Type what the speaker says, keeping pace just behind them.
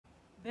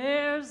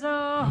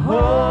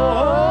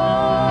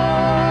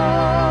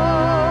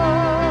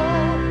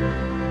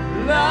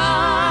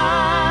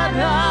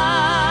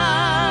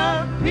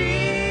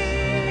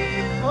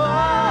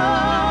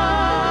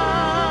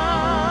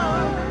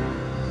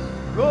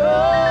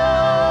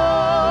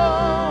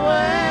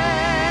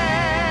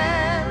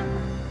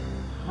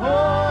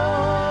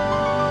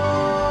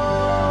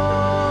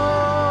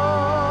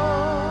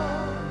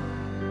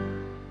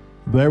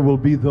There will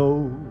be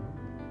those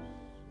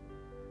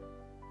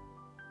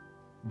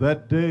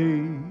that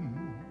day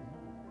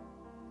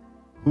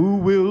who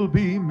will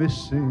be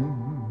missing.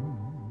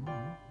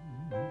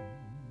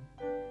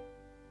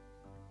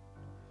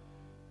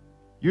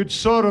 You'd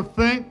sort of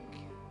think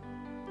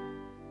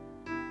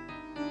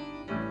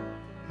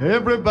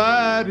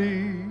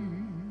everybody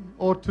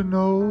ought to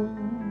know,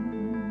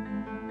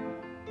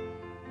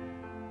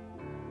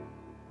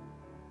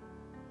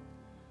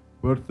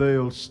 but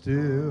they'll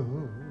still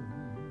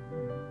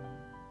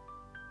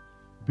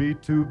be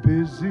too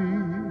busy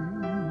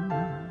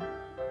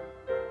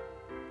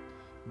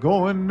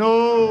going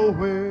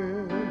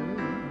nowhere.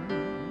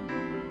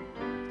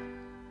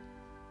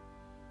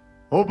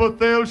 Oh, but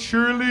they'll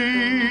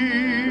surely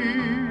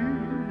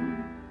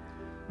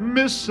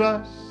miss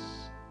us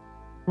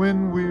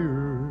when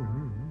we're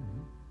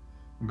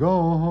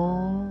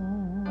gone.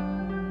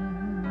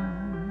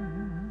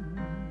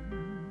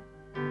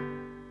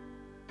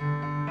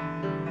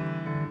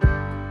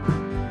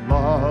 A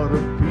lot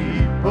of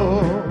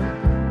people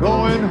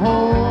going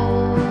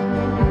home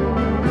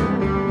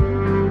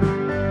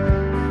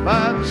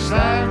by the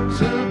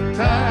signs of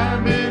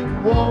time. It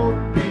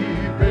won't be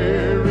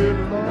very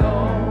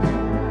long.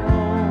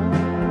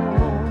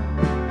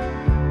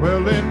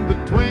 Well, in the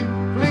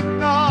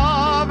twinkling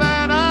of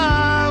an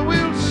eye,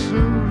 we'll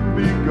soon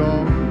be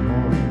gone,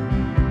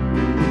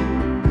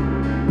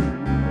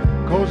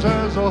 'cause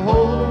there's a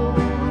whole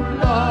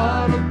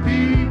lot of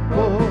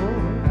people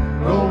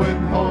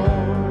going home.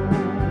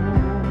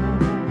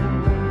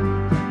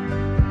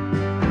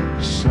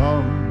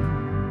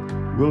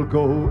 Some will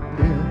go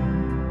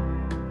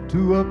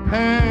into a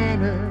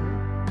panic,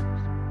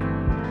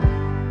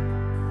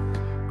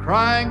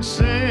 crying,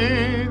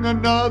 sing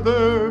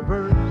another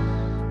verse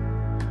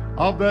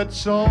of that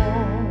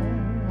song,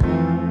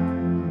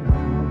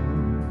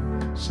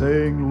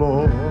 saying,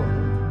 Lord,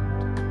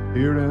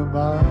 here am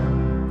I,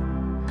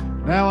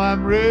 now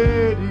I'm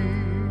ready.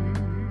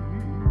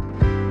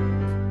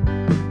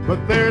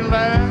 But their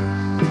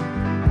last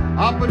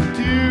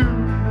opportunity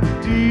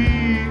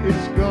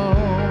is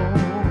gone.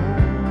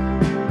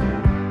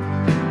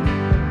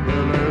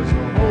 Well, there's a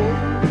whole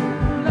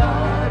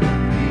lot of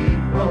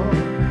people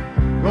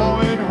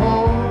going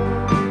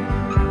home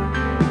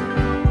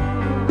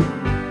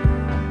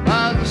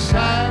by the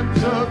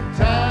signs of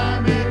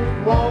time. It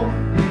won't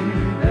be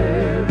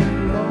very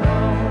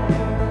long.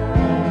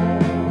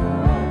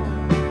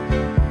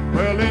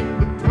 Well, in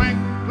the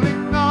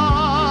twinkling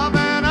of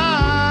an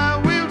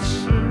eye, we'll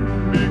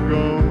soon be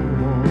gone.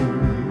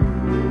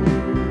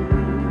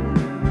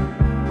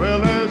 Well,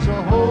 there's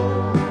a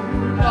whole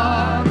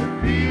lot of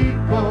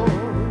people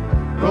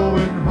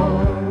going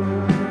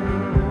home.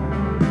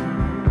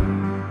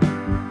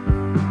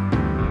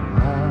 I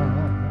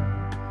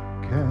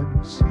can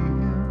see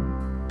him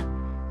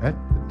at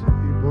the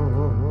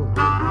table,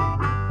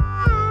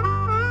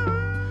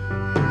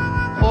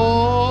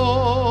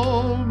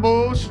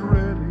 almost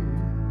ready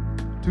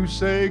to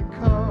say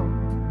come,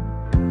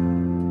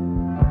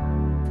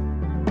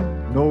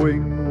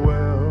 knowing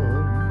well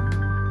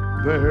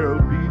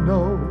there'll be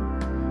no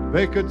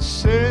vacant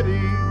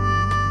city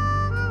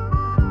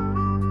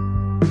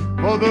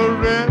for the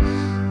rest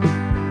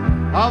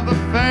of the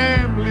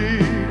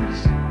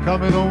families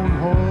coming on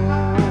home.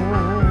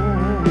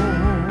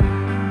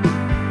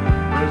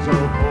 There's a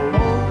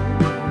whole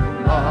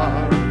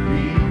lot of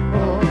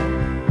people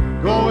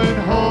going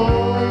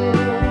home,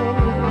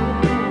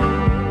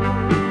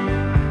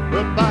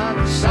 but by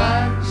the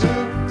signs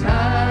of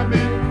time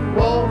it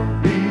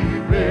won't be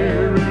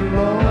very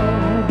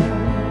long.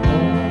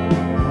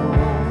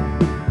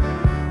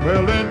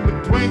 Well, in the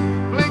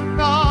twinkling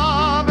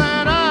of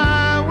an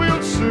eye,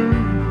 we'll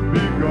soon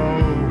be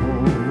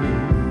gone,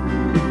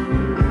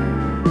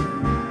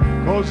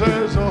 'cause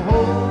there's a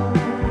whole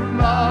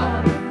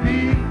lot of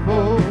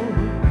people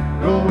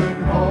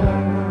going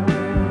home.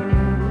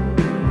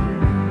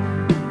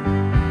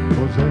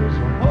 'Cause there's a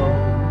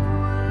whole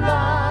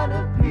lot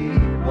of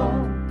people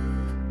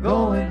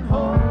going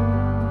home.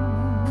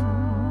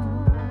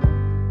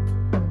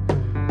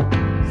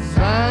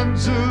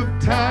 Signs of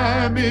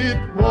time, it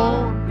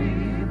won't be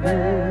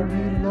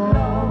very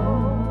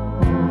long.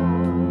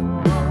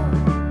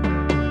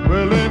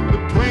 Well, in the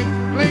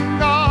twinkling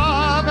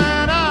of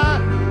an eye,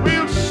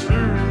 we'll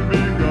soon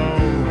be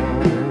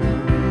gone,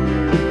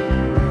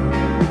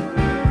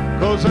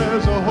 'cause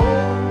there's a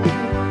whole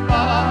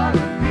lot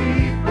of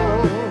people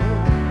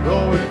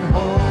going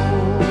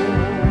home.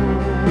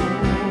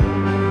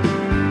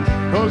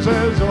 'Cause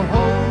there's a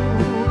whole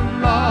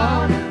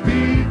lot of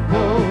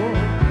people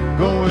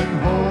going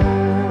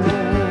home.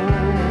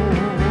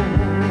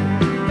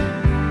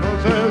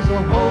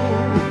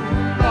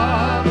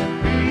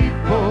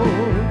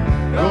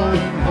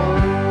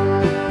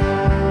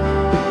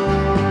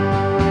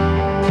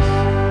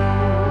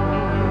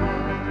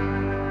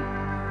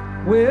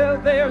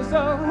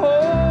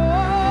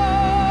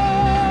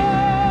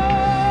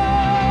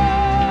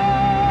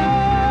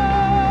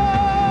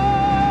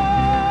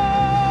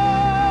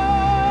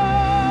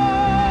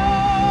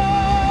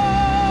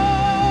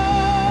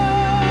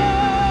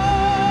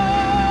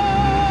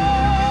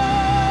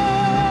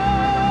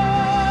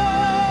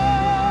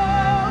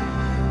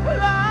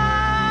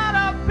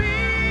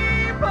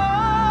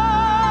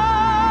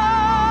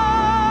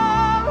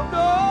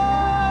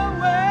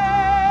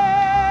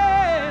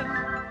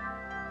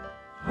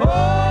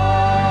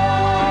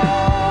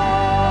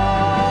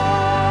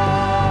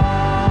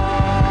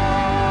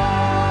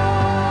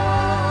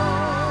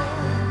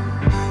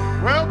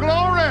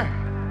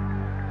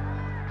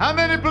 How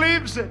many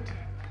believes it?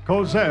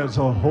 'Cause there's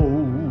a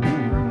whole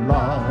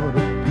lot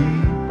of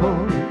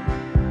people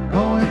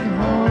going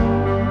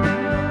home.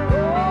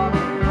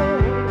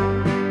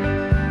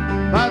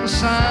 By the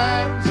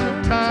signs of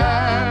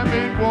time,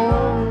 it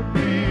won't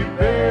be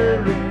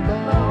very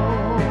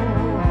long.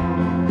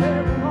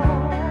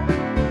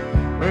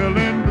 Well,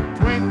 in the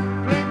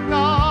twinkling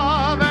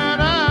of an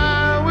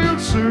eye, we'll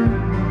soon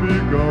be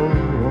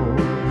gone.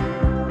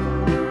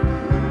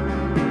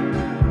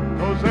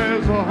 'Cause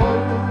there's a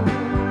whole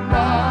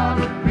lot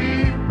of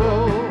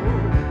people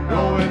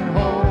going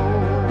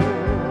home.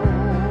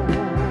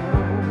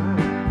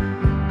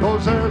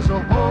 'Cause there's a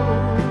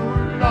whole